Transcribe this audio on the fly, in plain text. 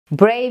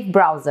Brave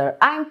browser.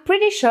 I'm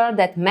pretty sure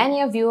that many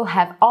of you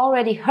have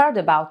already heard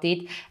about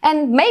it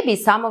and maybe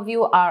some of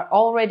you are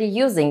already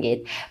using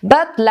it.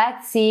 But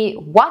let's see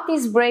what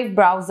is Brave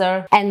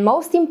browser and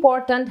most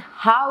important,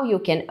 how you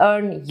can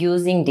earn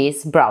using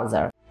this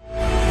browser.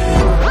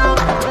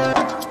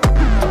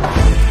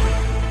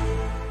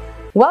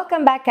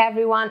 Welcome back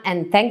everyone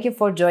and thank you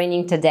for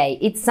joining today.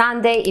 It's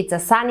Sunday, it's a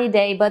sunny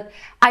day, but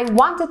I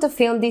wanted to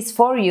film this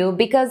for you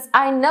because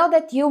I know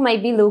that you may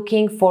be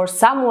looking for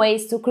some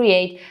ways to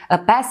create a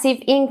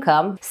passive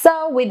income.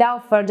 So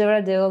without further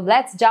ado,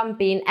 let's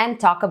jump in and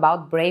talk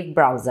about Brave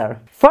browser.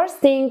 First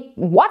thing,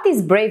 what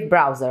is Brave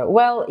browser?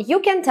 Well, you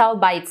can tell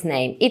by its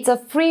name. It's a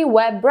free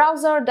web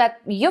browser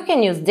that you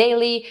can use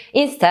daily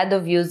instead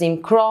of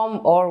using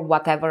Chrome or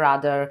whatever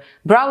other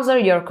browser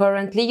you're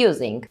currently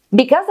using.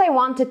 Because I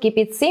want to keep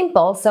it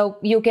simple so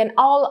you can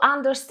all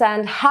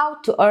understand how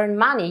to earn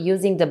money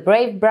using the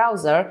Brave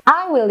browser,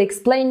 I will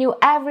explain you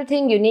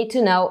everything you need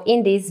to know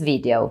in this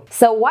video.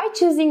 So why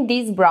choosing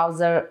this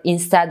browser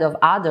instead of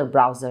other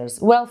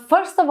browsers? Well,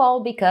 first of all,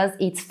 because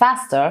it's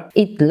faster.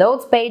 It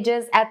loads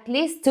pages at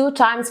least 2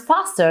 times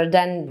faster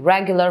than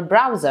regular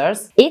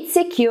browsers. It's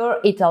secure,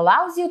 it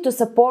allows you to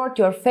support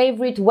your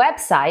favorite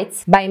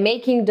websites by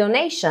making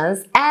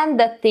donations, and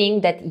the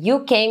thing that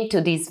you came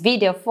to this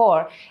video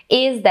for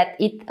is that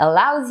it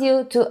allows you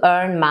to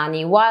earn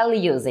money while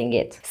using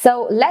it.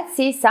 So let's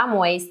see some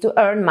ways to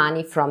earn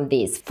money from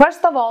this.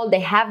 First of all, they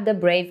have the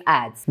Brave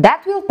ads.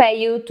 That will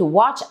pay you to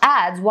watch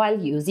ads while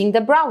using the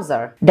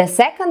browser. The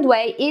second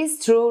way is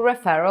through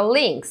referral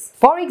links.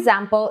 For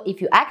example, if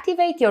you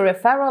activate your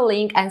referral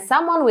link and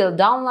someone will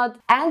download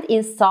and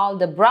install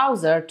the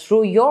browser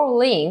through your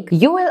link,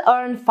 you will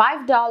earn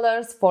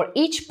 $5 for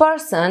each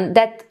person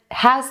that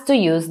has to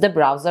use the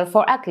browser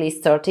for at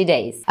least 30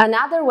 days.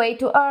 Another way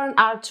to earn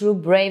are through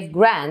Brave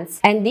grants,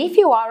 and if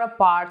you are a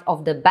part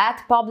of the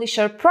BAT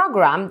publisher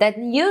program,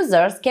 then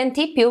users can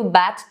tip you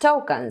BAT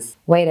tokens.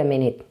 Wait a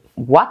minute,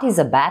 what is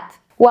a BAT?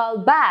 Well,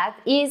 BAT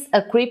is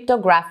a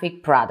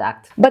cryptographic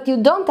product, but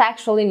you don't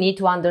actually need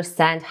to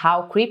understand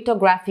how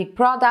cryptographic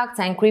products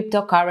and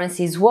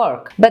cryptocurrencies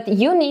work. But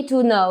you need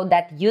to know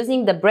that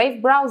using the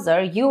Brave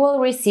browser, you will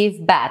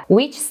receive BAT,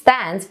 which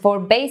stands for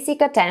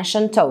Basic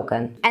Attention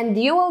Token. And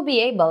you will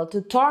be able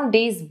to turn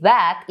this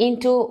BAT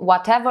into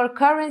whatever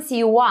currency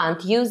you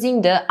want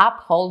using the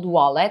Uphold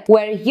wallet,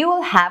 where you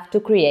will have to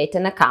create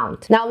an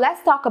account. Now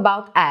let's talk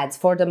about ads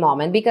for the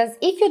moment, because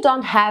if you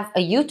don't have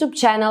a YouTube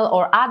channel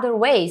or other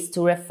ways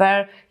to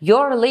refer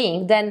your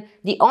link, then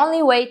the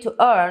only way to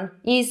earn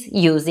is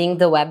using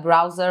the web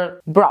browser,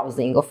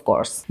 browsing of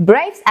course.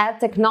 Brave's ad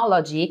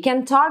technology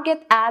can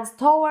target ads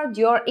toward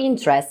your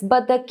interests,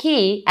 but the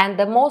key and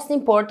the most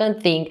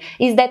important thing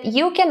is that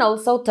you can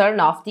also turn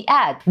off the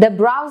ad. The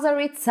browser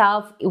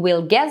itself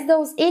will guess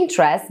those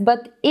interests,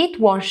 but it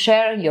won't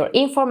share your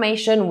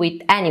information with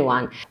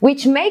anyone,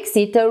 which makes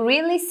it a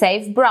really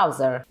safe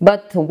browser.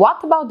 But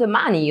what about the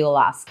money, you'll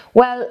ask?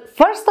 Well,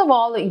 first of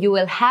all, you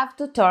will have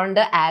to turn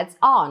the ads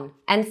on,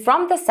 and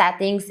from the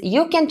settings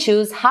you can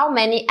choose how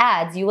many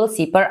ads you will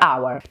see per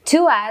hour.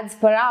 2 ads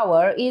per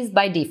hour is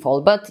by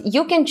default, but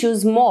you can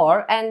choose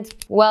more, and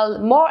well,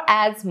 more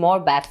ads, more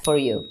BAT for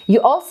you.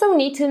 You also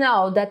need to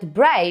know that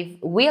Brave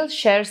will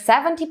share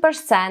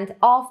 70%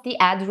 of the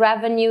ad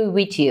revenue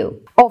with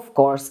you. Of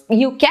course,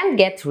 you can't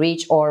get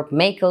rich or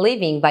make a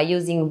living by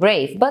using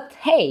Brave, but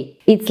hey,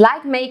 it's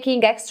like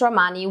making extra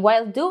money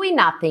while doing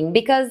nothing,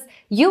 because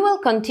you will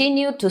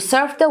continue to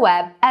surf the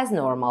web as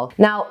normal.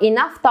 Now,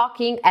 enough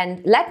talking,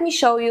 and let me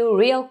show you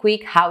real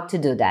quick how to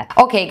do that.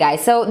 Okay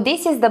guys, so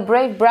this is the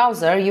Brave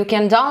browser. You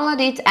can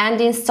download it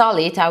and install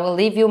it. I will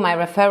leave you my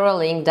referral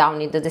link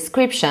down in the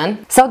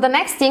description. So the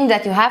next thing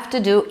that you have to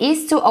do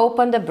is to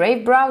open the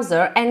Brave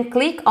browser and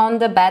click on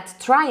the BAT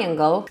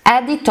triangle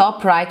at the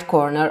top right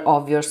corner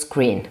of your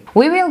screen.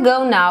 We will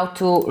go now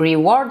to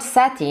reward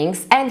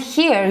settings, and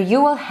here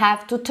you will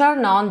have to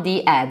turn on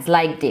the ads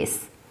like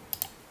this.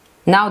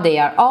 Now they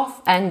are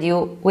off and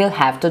you will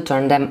have to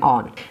turn them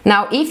on.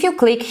 Now if you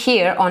click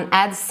here on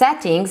ad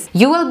settings,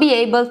 you will be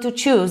able to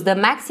choose the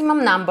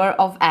maximum number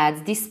of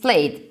ads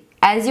displayed.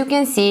 As you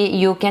can see,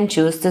 you can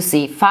choose to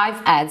see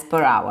 5 ads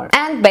per hour.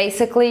 And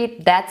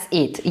basically that's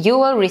it. You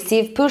will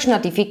receive push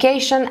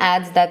notification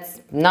ads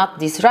that's not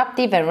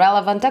disruptive and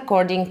relevant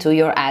according to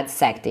your ad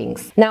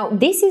settings. Now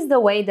this is the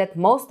way that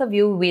most of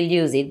you will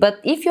use it, but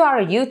if you are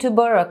a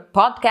YouTuber, a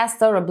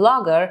podcaster, a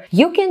blogger,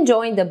 you can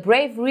join the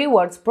Brave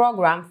Rewards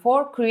program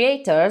for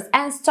creators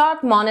and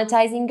start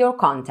monetizing your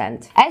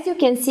content. As you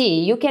can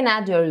see, you can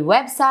add your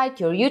website,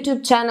 your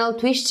YouTube channel,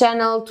 Twitch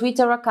channel,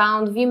 Twitter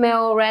account,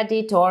 Vimeo,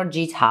 Reddit or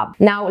GitHub.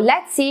 Now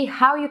let's see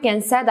how you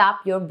can set up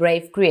your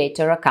Brave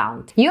Creator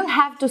account. You'll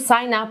have to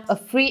sign up a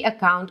free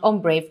account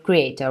on Brave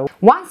Creator.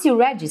 Once you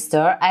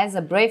register as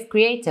a Brave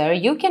Creator,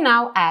 you can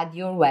now add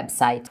your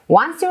website.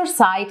 Once your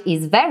site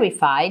is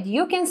verified,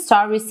 you can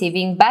start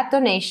receiving BAT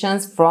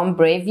donations from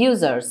Brave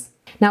users.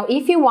 Now,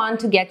 if you want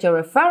to get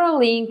your referral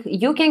link,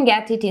 you can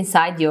get it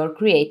inside your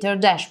creator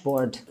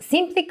dashboard.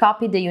 Simply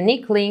copy the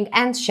unique link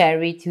and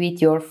share it with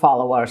your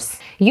followers.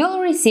 You'll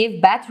receive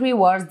BAT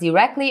rewards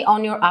directly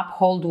on your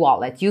Uphold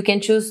wallet. You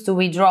can choose to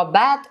withdraw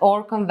BAT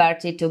or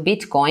convert it to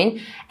Bitcoin,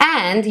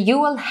 and you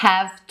will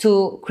have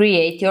to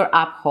create your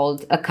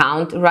Uphold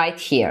account right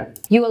here.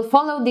 You will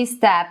follow these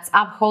steps.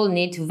 Uphold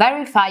need to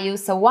verify you,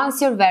 so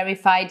once you're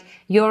verified,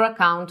 your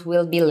account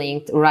will be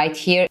linked right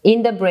here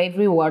in the Brave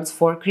Rewards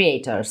for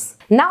Creators.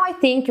 Now I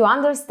think you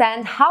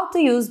understand how to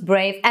use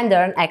Brave and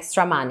earn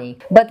extra money.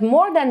 But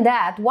more than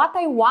that, what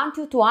I want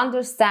you to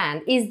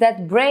understand is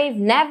that Brave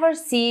never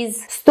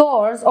sees,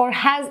 stores or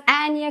has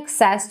any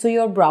access to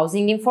your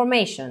browsing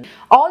information.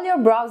 All your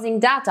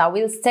browsing data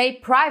will stay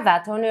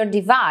private on your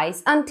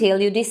device until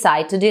you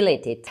decide to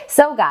delete it.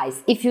 So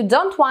guys, if you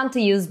don't want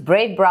to use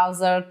Brave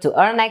browser to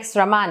earn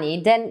extra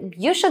money, then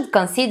you should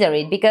consider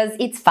it because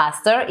it's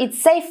faster, it's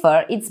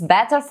safer, it's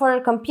better for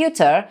your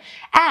computer,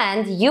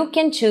 and you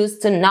can choose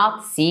to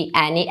not see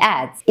any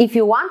ads. If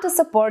you want to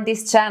support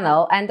this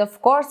channel, and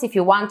of course if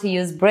you want to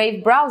use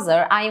Brave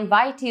browser, I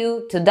invite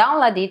you to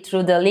download it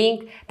through the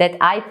link that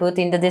I put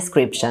in the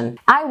description.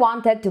 I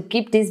wanted to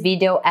keep this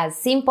video as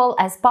simple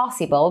as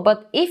possible,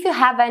 but if you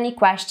have any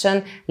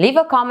question, leave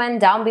a comment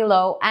down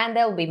below and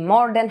I'll be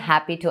more than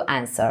happy to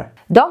answer.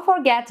 Don't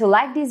forget to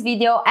like this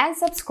video and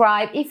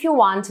subscribe if you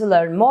want to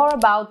learn more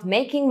about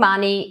making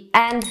money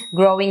and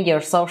growing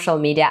your social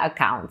media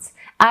accounts.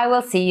 I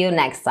will see you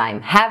next time.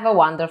 Have a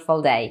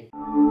wonderful day.